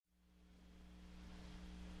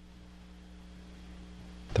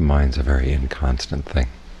The mind's a very inconstant thing,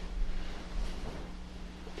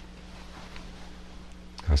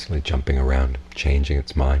 constantly jumping around, changing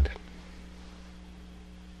its mind,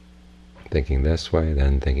 thinking this way,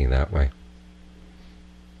 then thinking that way,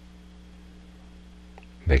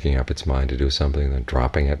 making up its mind to do something, then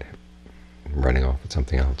dropping it, running off with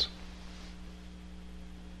something else.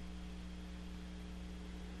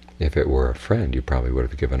 If it were a friend, you probably would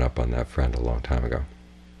have given up on that friend a long time ago.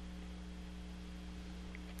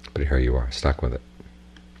 But here you are, stuck with it.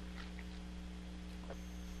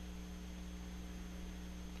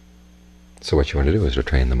 So what you want to do is to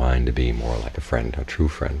train the mind to be more like a friend, a true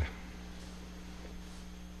friend.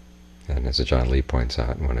 And as Ajaan Lee points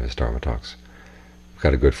out in one of his Dharma talks, we've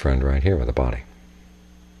got a good friend right here with the body.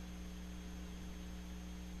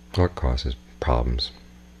 What causes problems?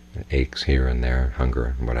 Aches here and there,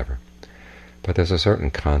 hunger and whatever. But there's a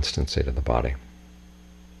certain constancy to the body.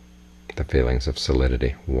 The feelings of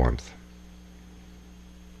solidity, warmth,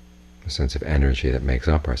 the sense of energy that makes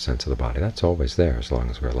up our sense of the body, that's always there as long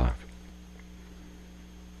as we're alive.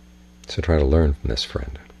 So try to learn from this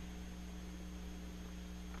friend.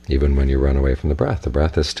 Even when you run away from the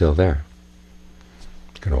breath is still there.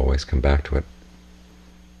 You can always come back to it.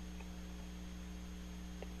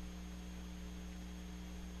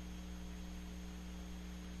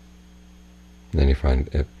 And then you find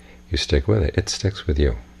if you stick with it, it sticks with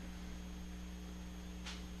you.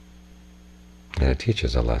 And it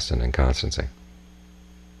teaches a lesson in constancy.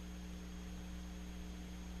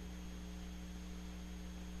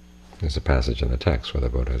 There's a passage in the text where the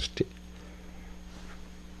Buddha is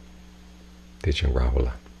teaching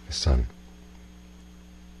Rahula, his son,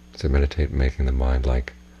 to meditate making the mind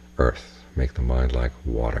like earth, make the mind like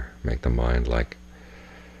water, make the mind like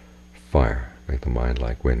fire, make the mind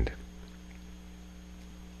like wind.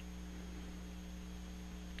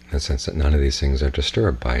 In the sense that none of these things are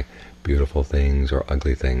disturbed by beautiful things or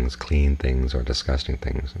ugly things, clean things or disgusting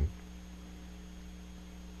things. And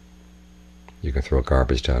you can throw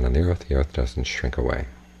garbage down on the earth doesn't shrink away.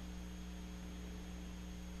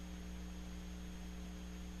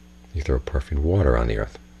 You throw perfect water on the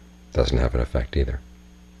earth, doesn't have an effect either.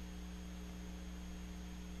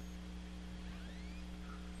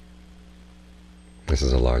 This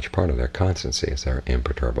is a large part of their constancy, is they're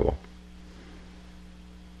imperturbable.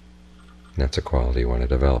 And that's a quality you want to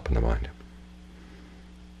develop in the mind.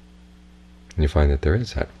 And you find that there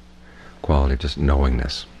is that quality of just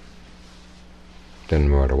knowingness. Then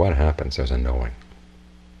no matter what happens, there's a knowing.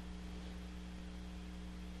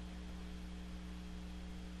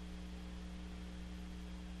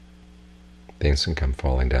 Things can come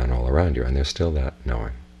falling down all around you, and there's still that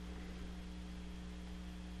knowing.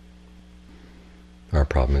 Our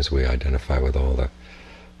problem is we identify with all the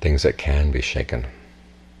things that can be shaken,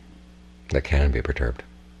 that can be perturbed.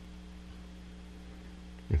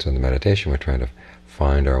 And so in the meditation we're trying to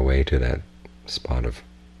find our way to that spot of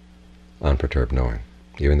unperturbed knowing.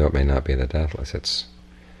 Even though it may not be the deathless, it's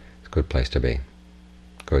a good place to be.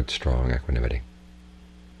 Good, strong equanimity.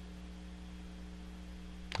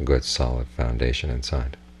 A good, solid foundation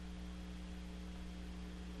inside.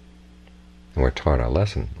 And we're taught our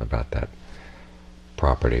lesson about that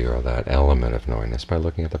property or that element of knowingness by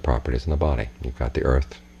looking at the properties in the body. You've got the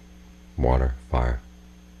earth, water, fire,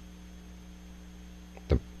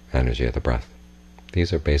 the energy of the breath.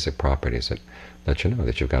 These are basic properties that let you know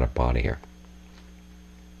that you've got a body here.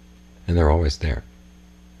 And they're always there.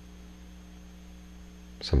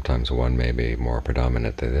 Sometimes one may be more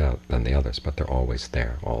predominant than the others, but they're always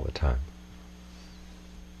there all the time.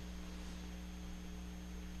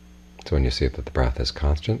 So when you see that the breath is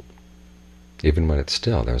constant, even when it's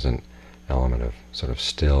still, there's an element of sort of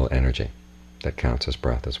still energy that counts as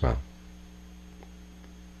breath as well.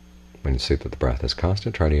 When you see that the breath is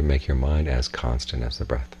constant, try to make your mind as constant as the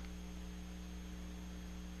breath.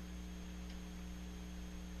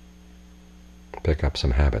 Pick up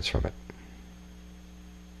some habits from it.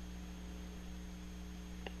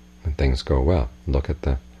 When things go well, look at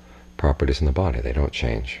the properties in the body. They don't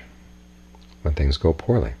change. When things go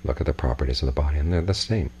poorly, look at the properties of the body, and they're the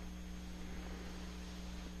same.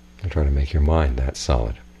 And try to make your mind that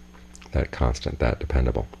solid, that constant, that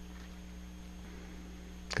dependable.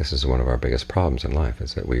 This is one of our biggest problems in life,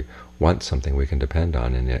 is that we want something we can depend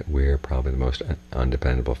on, and yet we're probably the most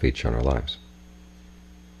undependable feature in our lives.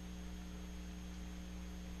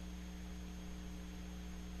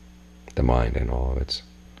 The mind and all of its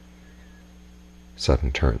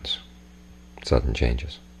sudden turns, sudden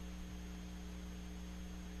changes.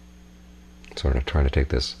 So we're trying to take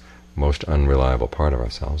this most unreliable part of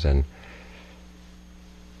ourselves and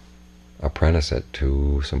apprentice it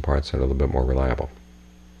to some parts that are a little bit more reliable.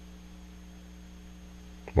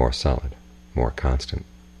 more solid, more constant,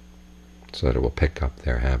 so that it will pick up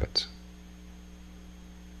their habits.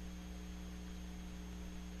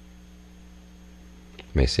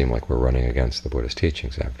 It may seem like we're running against the Buddha's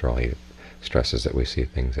teachings. After all, he stresses that we see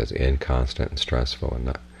things as inconstant and stressful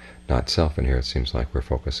and not self. And here it seems like we're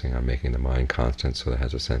focusing on making the mind constant so that it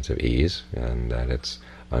has a sense of ease and that it's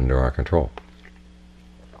under our control.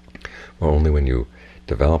 Well, only when you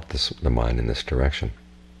develop the mind in this direction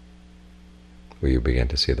will you begin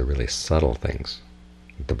to see the really subtle things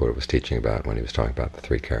that the Buddha was teaching about when he was talking about the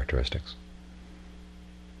three characteristics.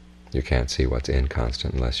 You can't see what's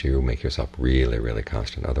inconstant unless you make yourself really, really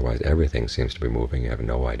constant. Otherwise, everything seems to be moving. You have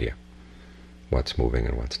no idea what's moving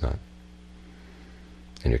and what's not.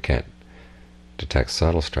 And you can't detect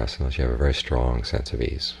subtle stress unless you have a very strong sense of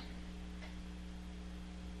ease.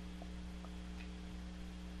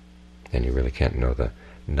 And you really can't know the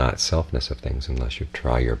not-selfness of things unless you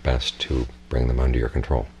try your best to bring them under your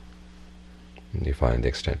control. And you find the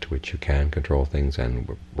extent to which you can control things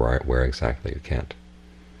and where exactly you can't.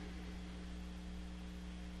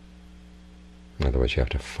 In other words, you have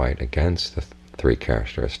to fight against the three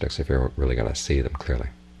characteristics if you're really going to see them clearly.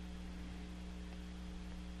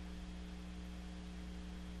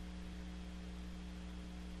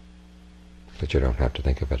 But you don't have to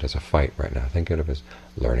think of it as a fight right now. Think of it as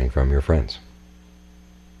learning from your friends,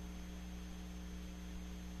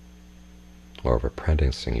 or of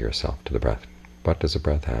apprenticing yourself to the breath. What does the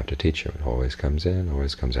breath have to teach you? It always comes in,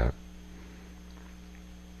 always comes out.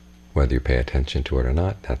 Whether you pay attention to it or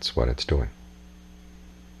not, that's what it's doing.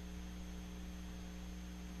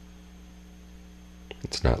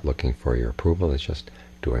 It's not looking for your approval, it's just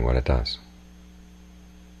doing what it does.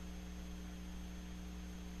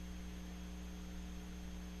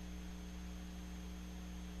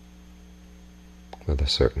 With a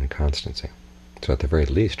certain constancy. So at the very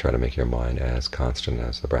least, try to make your mind as constant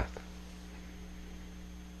as the breath.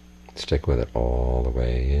 Stick with it all the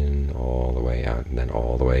way in, all the way out, and then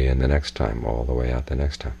all the way in the next time, all the way out the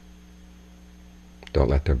next time. Don't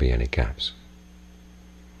let there be any gaps.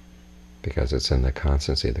 Because it's in the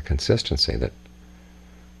constancy, the consistency, that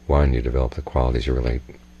one, you develop the qualities you really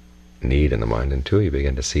need in the mind, and two, you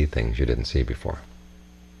begin to see things you didn't see before.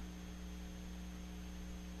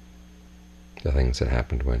 The things that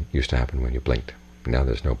used to happen when you blinked. Now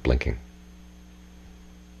there's no blinking.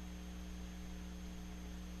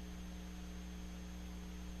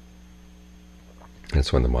 And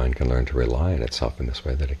it's when the mind can learn to rely on itself in this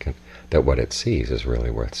way that what it sees is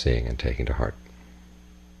really worth seeing and taking to heart.